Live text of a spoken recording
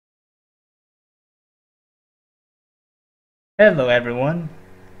Hello everyone,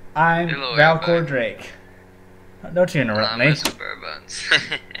 I'm Hello, Valcor everybody. Drake. Don't you interrupt I'm me. Mr. Buns.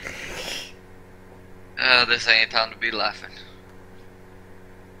 Oh, this ain't time to be laughing.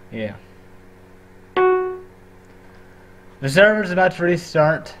 Yeah. The server's about to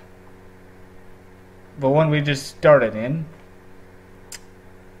restart. The one we just started in.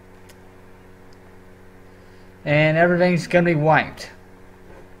 And everything's gonna be wiped.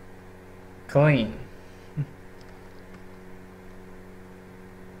 Clean.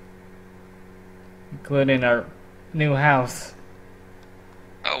 Including our new house.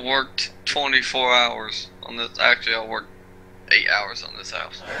 I worked 24 hours on this. Actually, I worked 8 hours on this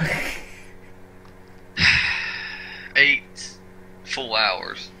house. 8 full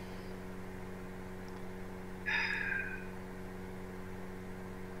hours.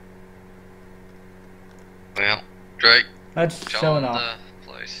 Well, Drake, Let's show show it him off. the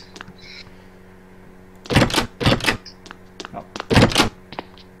place. Oh.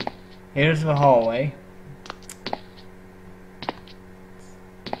 Here's the hallway.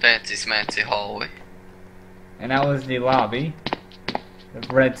 Fancy smancy hallway. And that was the lobby.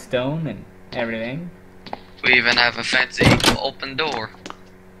 With redstone and everything. We even have a fancy open door.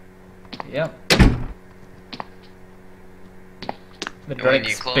 Yep. The And when Drake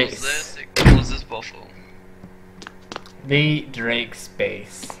you close space. this, it closes both of them. The Drake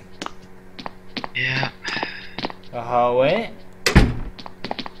space. Yeah. The hallway.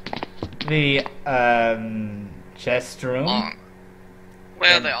 The chest room.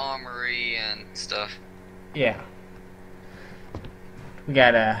 Well, And- the armory and stuff. Yeah. We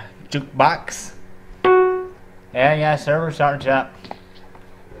got a jukebox. Yeah, server starts up.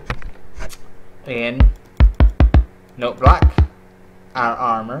 And note block. Our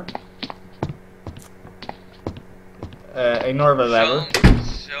armor. Ignore the lever.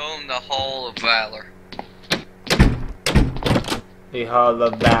 Show 'em the Hall of Valor. The Hall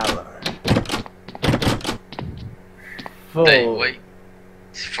of Valor. Full. They wait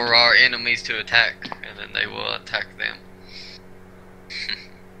for our enemies to attack, and then they will attack them.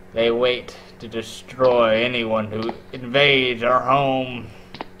 They wait to destroy anyone who invades our home.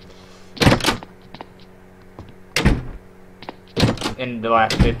 In the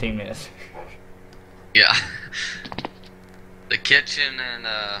last 15 minutes. Yeah. The kitchen and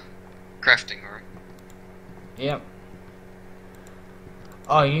crafting room. Yep.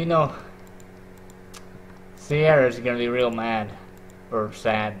 Oh, you know, Sierra's gonna be real mad. Or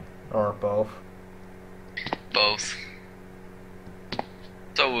sad. Or both. Both.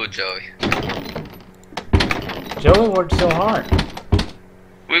 So will Joey. Joey worked so hard.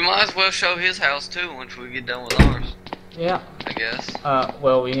 We might as well show his house too once we get done with ours, Yeah. I guess.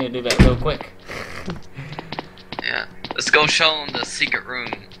 Well, we need to do that real quick. Yeah. Let's go show him the secret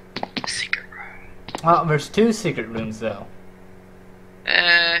room. Secret room. Oh, there's 2 secret rooms though.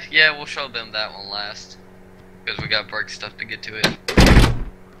 Yeah, we'll show them that one last. Because we gotta break stuff to get to it.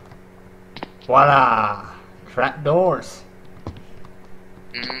 Voila! Trap doors.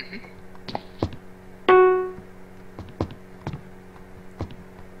 Mm-hmm.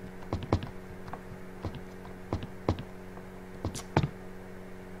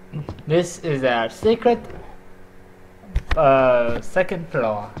 This is our secret second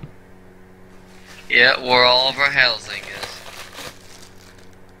floor. Yeah, where all of our housing is.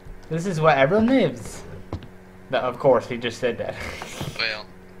 This is where everyone lives. No, of course, he just said that. Well,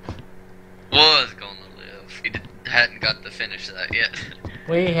 was gonna live. Hadn't got to finish that yet.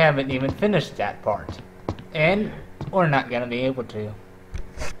 We haven't even finished that part. And we're not gonna be able to.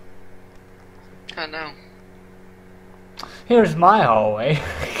 I know. Here's my hallway.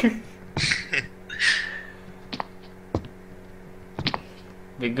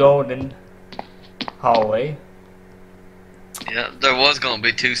 The golden hallway. Yeah, there was gonna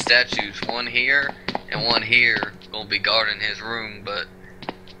be 2 statues, one here and one here, gonna be guarding his room, but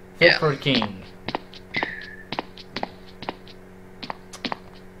Fit yeah. for king.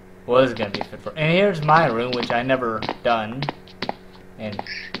 Was gonna be fit for. And here's my room, which I never done. And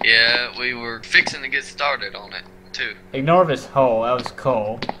Yeah, we were fixing to get started on it too. ignore this hole. That was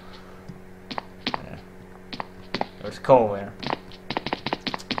coal. Yeah. There's coal there.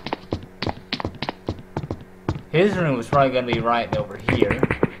 His room was probably gonna be right over here.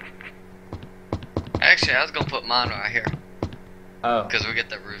 Actually, I was gonna put mine right here Oh. because we get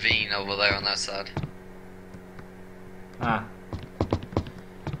the ravine over there on that side. Ah.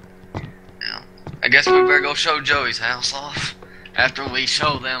 Yeah. I guess we better go show Joey's house off after we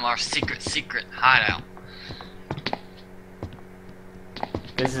show them our secret hideout.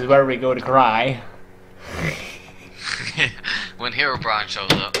 This is where we go to cry. When Herobrine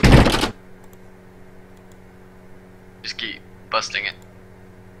shows up. Just keep busting it.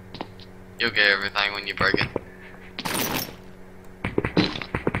 You'll get everything when you break it.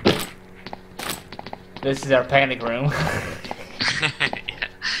 This is our panic room. Yeah.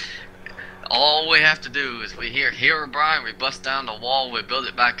 All we have to do is we hear Herobrine, we bust down the wall, we build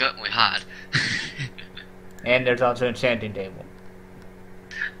it back up, and we hide. And there's also an enchanting table.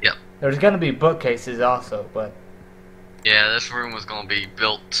 Yep. There's gonna be bookcases also, but Yeah, this room was gonna be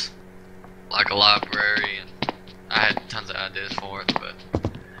built like a library, and I had tons of ideas for it, but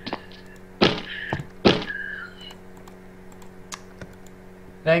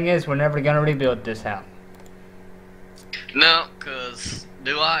thing is, we're never gonna rebuild this house. no, cause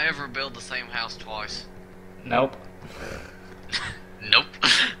do I ever build the same house twice? Nope. Nope.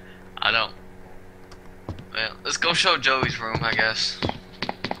 I don't. Well, let's go show Joey's room, I guess.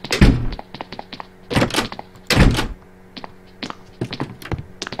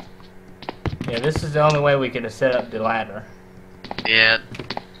 Yeah, this is the only way we could have set up the ladder. Yeah.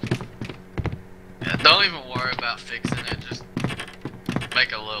 Yeah, don't even worry about fixing it, just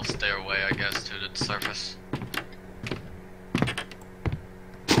make a little stairway, I guess, to the surface.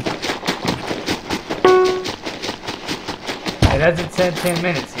 It hasn't said 10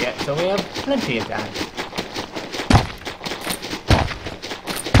 minutes yet, so we have plenty of time.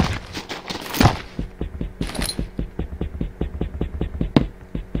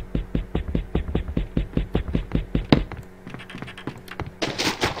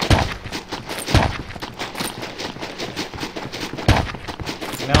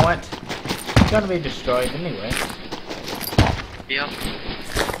 You know what? It's gonna be destroyed anyway. Yep.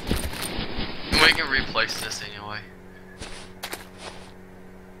 We can replace this anyway.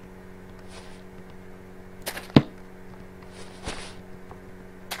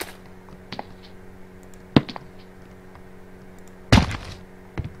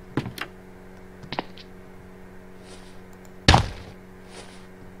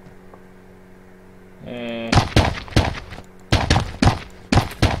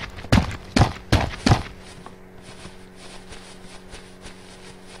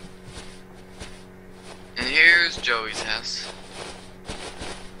 And here's Joey's house.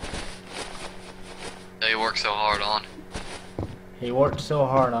 That he worked so hard on. He worked so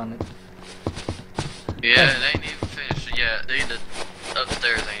hard on it. Yeah, it ain't even finished yet. The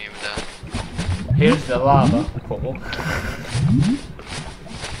upstairs ain't even done. Here's the lava pool.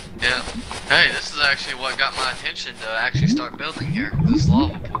 Yeah. Hey, this is actually what got my attention to actually start building here. This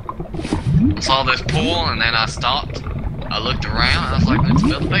lava pool. I saw this pool and then I stopped. I looked around and I was like, let's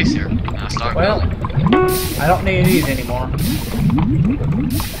build a base here. And I started building. I don't need these anymore.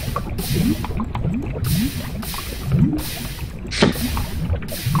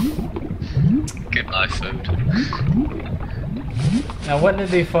 Goodbye, food. Now, wouldn't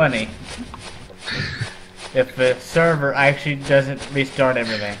it be funny if the server actually doesn't restart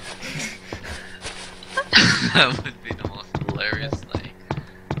everything? That would be the most hilarious thing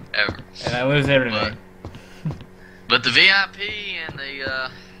ever. And I lose everything. But the VIP and the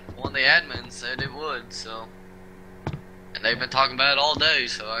one of the admins said it would, so. And they've been talking about it all day,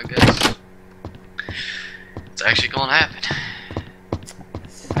 so I guess it's actually gonna happen.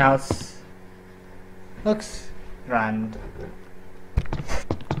 This house looks grand.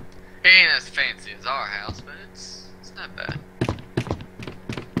 It ain't as fancy as our house, but it's not bad.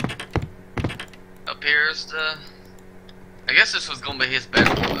 Up here's the. I guess this was gonna be his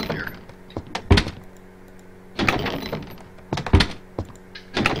bedroom up here.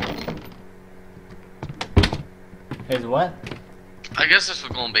 Is what? I guess this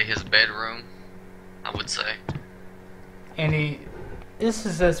was gonna be his bedroom, I would say. And this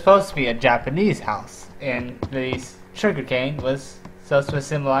is supposed to be a Japanese house, and the sugarcane was supposed to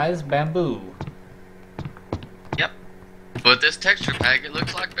symbolize bamboo. Yep. But this texture pack, it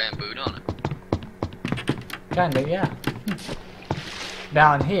looks like bamboo, don't it? Kinda, yeah.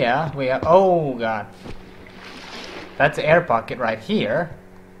 Down here, we have, oh god. That's an air pocket right here.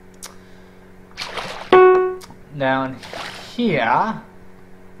 Down here,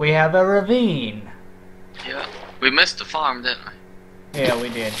 we have a ravine. Yeah. We missed the farm, didn't we? Yeah, we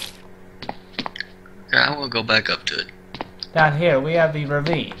did. Okay, I will go back up to it. Down here, we have the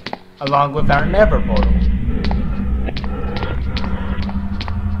ravine, along with our nether portal.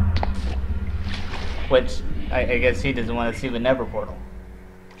 Which, I guess he doesn't want to see the nether portal.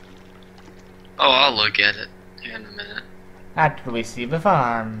 Oh, I'll look at it here in a minute. After we see the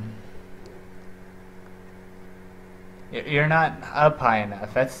farm. You're not up high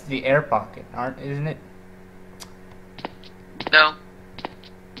enough. That's the air pocket, isn't it? No.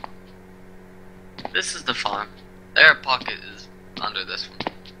 This is the farm. The air pocket is under this one.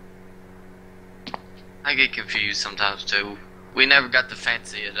 I get confused sometimes too We never got to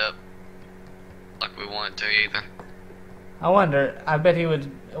fancy it up like we wanted to either. I wonder. I bet he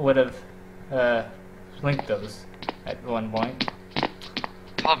would have linked those at one point.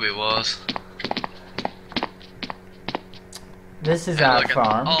 Probably was. This is And our look at-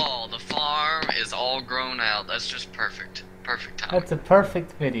 farm. Oh, the farm is all grown out. That's just perfect. Perfect time. That's a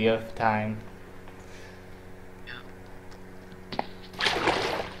perfect video time.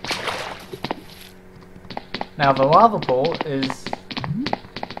 Now the lava pool is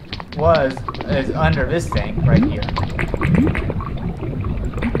under this thing right here.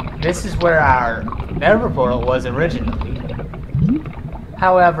 This is where our nether portal was originally.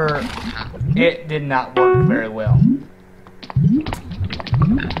 However, it did not work very well.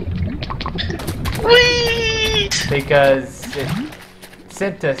 Wheat! Because it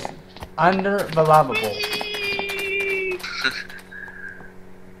sent us under the lava pool.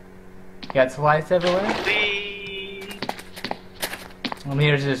 Got slice everywhere. And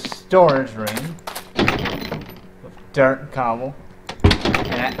here's a storage room with dirt and cobble. And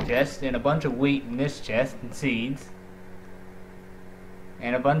that chest, and a bunch of wheat in this chest, and seeds.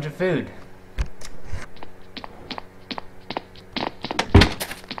 And a bunch of food.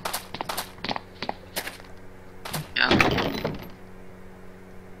 Yeah.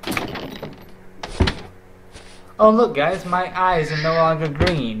 Oh look guys, my eyes are no longer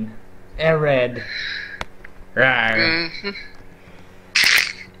green. They're red. Rawr. Mhm.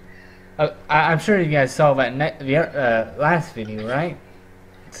 I'm sure you guys saw that last video, right?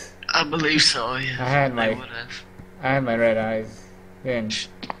 I believe so, yeah. I had my- They would've. I had my red eyes then.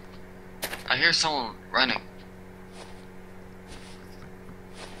 I hear someone running.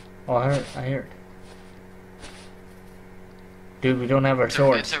 Oh, I heard. Dude, we don't have our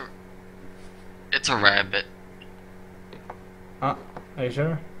swords. It's a rabbit. Are you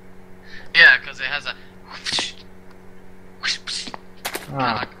sure? Yeah, because it has a kind of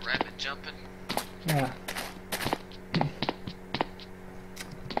Ah, like a rabbit jumping. yeah.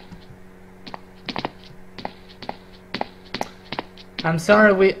 I'm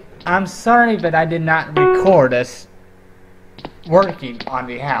sorry, but I did not record us working on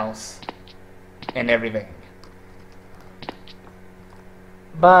the house and everything.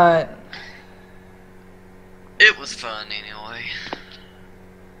 But It was fun anyway.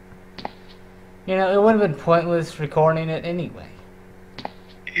 you know, it would have been pointless recording it anyway.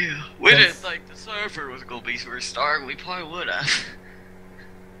 Yeah, we That's- didn't think the server was gonna be restarted. We probably would have.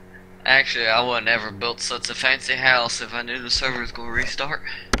 Actually, I would never built such a fancy house if I knew the server was gonna restart.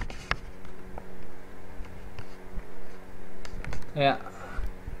 Yeah.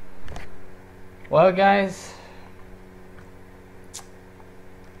 Well, guys,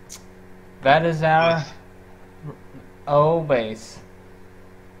 that is our base.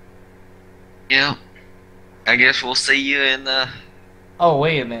 Yeah. I guess we'll see you in the Oh,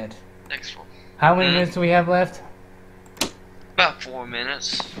 wait a minute. next one. How many minutes do we have left? About 4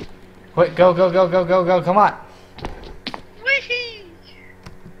 minutes. Quick, go, go, go, go, go, go, come on. Wee-hee!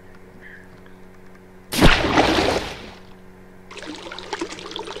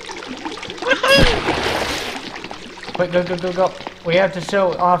 Quick, go, go, go, go. We have to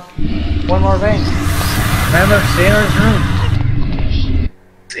show off one more thing. Remember Sarah's room?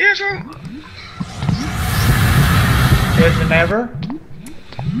 Here's her. There's the nether.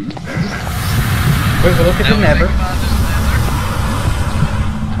 Quick, look at the nether.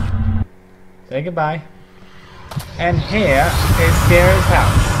 Say goodbye. And here is Sarah's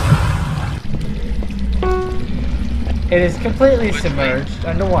house. It is completely submerged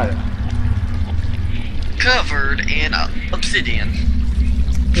underwater. Covered in obsidian.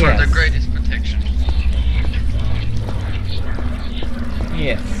 For Yes. the greatest protection.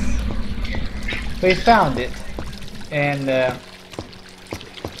 Yes. We found it. And,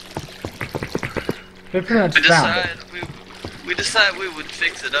 we pretty much found it. We decided we would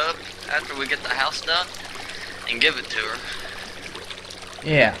fix it up after we get the house done and give it to her.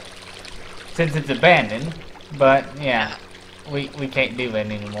 Yeah. Since it's abandoned. But, yeah. We can't do that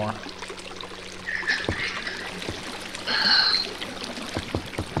anymore.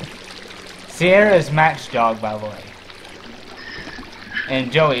 Sierra is Matchdog, by the way.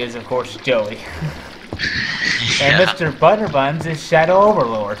 And Joey is, of course, Joey. And Yeah. Mr. Butterbuns is Shadow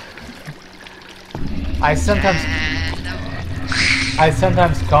Overlord. I sometimes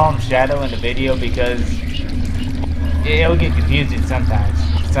call him Shadow in the video because it'll get confusing sometimes.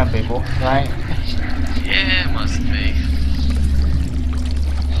 Some people, right? Yeah, it must be.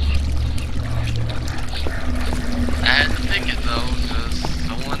 I had to pick it though, because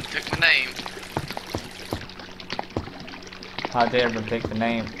someone took my name. How dare them pick the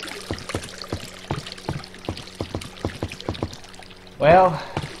name? Well,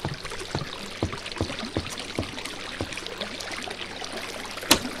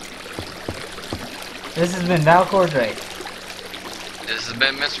 this has been Valcor Drake. This has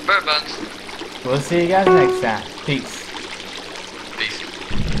been Mr. Burbuns. We'll see you guys next time. Peace. Peace.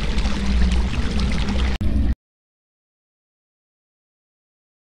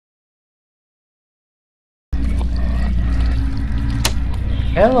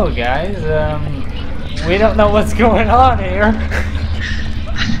 Hello guys, we don't know what's going on here.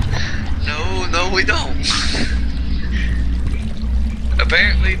 No, we don't.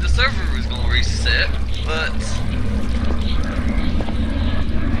 Apparently the server was gonna reset, but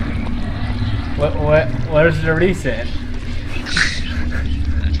where's the reset?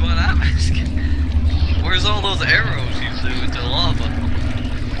 that's what I'm asking. Where's all those arrows you threw into lava?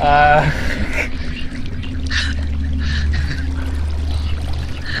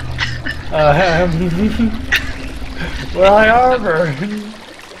 Well, my armor.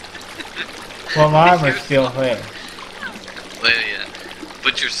 Well, my armor's still there. Well, yeah.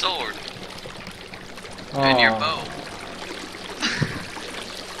 But your sword. And your bow.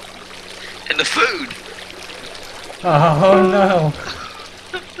 And the food. Oh no.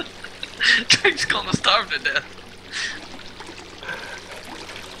 Drake's gonna starve to death.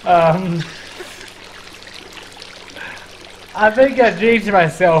 I think I jinxed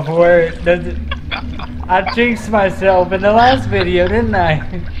myself where I jinxed myself in the last video, didn't I?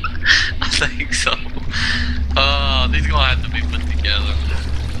 I think so. These gonna have to be put together.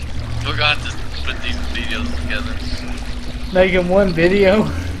 We're gonna have to put these videos together. Make them one video?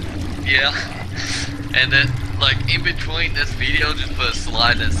 Yeah. And then, like, in between this video, just put a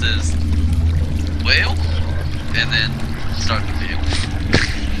slide that says, well, and then start the video.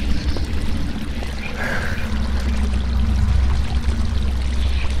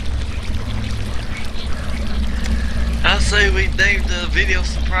 I say we named the video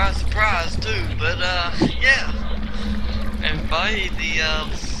surprise too, but yeah. And by the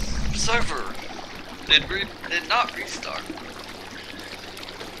server did not restart.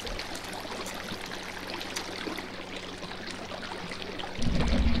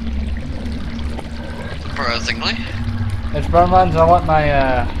 Surprisingly. It's Burbuns, I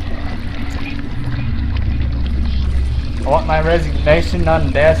want my resignation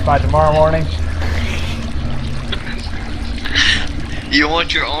on desk by tomorrow morning. You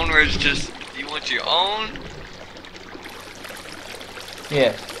want your own you want your own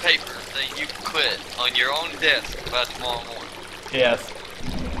Yes. paper that you quit on your own desk by tomorrow morning. Yes.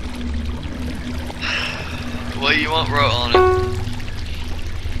 What do you want wrote on it?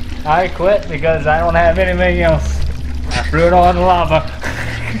 I quit because I don't have anything else. I threw it all in the lava.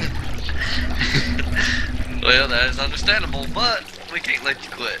 Well, that is understandable, but we can't let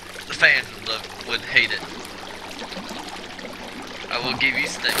you quit. The fans would hate it. I will give you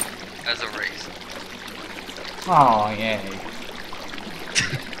Sting as a raise. Oh, yay.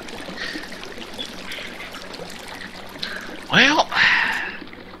 Well,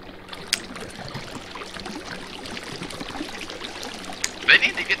 they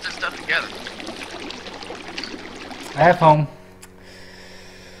need to get this stuff together. F home.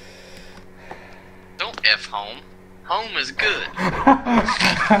 Don't F home. Home is good.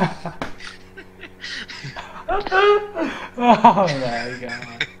 Oh my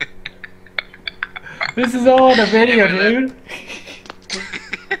god. This is all in a video, dude.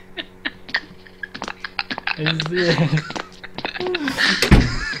 Is this?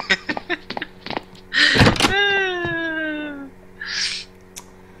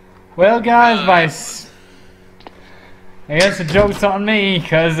 Well, guys, I guess the joke's on me,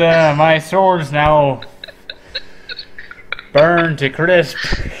 because my sword's now burned to crisp.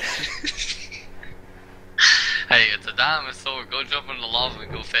 Hey, it's a diamond sword. Go jump in the lava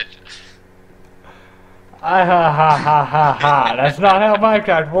and go fetch it. Ha ha ha ha ha. That's not how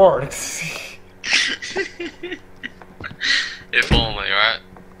Minecraft works. If only, right?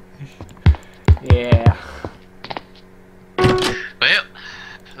 Yeah. Well,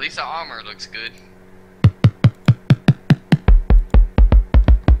 at least our armor looks good.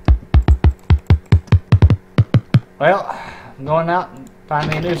 Well, I'm going out and find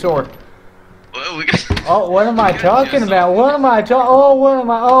me a new sword. Well, we got. Oh, what am I talking about? What am I talking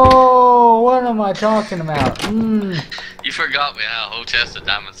about? You forgot we had a whole chest of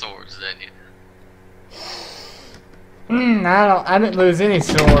diamond swords, didn't you? I didn't lose any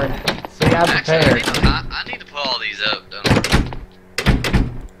sword. See, I prepared. Actually, I need to put all these up, don't I?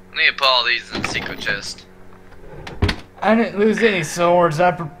 I need to put all these in the secret chest. I didn't lose any swords.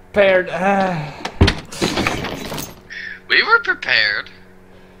 I prepared. We were prepared.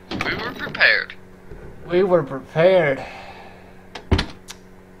 We were prepared. We were prepared.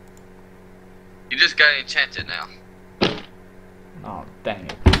 You just got enchanted now. Oh, dang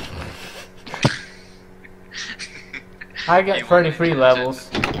it. I got You 33 wanted levels.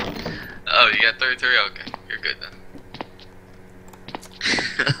 Oh, you got 33? Okay, you're good then.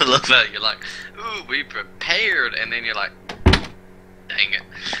 I love how you're like, ooh, we prepared, and then you're like, dang it.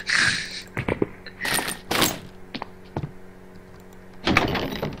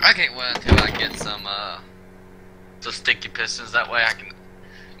 I can't wait until I get some sticky pistons. That way I can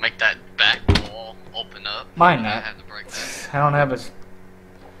make that back wall open up. Mine I not. have to break that. I don't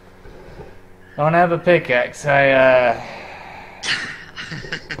have a pickaxe. I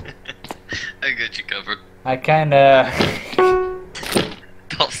got you covered. I kinda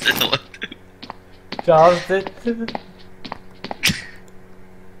Tossed it away. tossed it.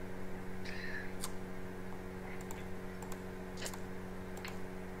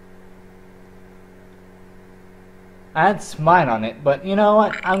 I had smite on it, but you know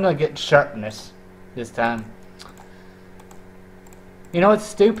what? I'm gonna get sharpness this time. You know what's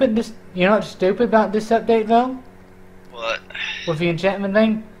stupid? You know what's stupid about this update though? What? With the enchantment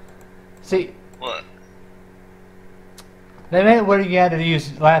thing? See, What? they made it where you had to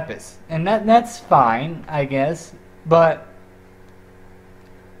use lapis, and that's fine, I guess. But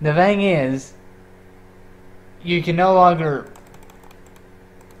the thing is, you can no longer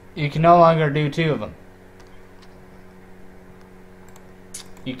do 2 of them.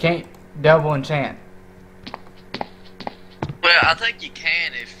 You can't double enchant. Well, I think you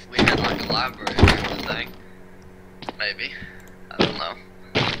can if we had like a library or something. Maybe. I don't know.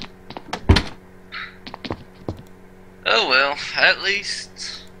 Oh well, at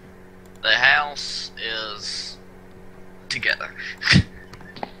least the house is together.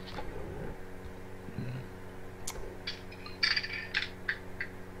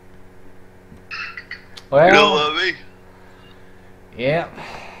 Well, You know what I mean? yeah.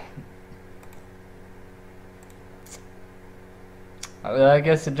 Well, I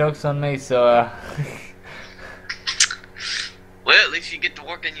guess the joke's on me, so, Well, at least you get to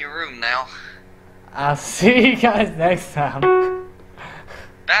work in your room now. I'll see you guys next time.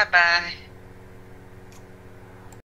 Bye bye.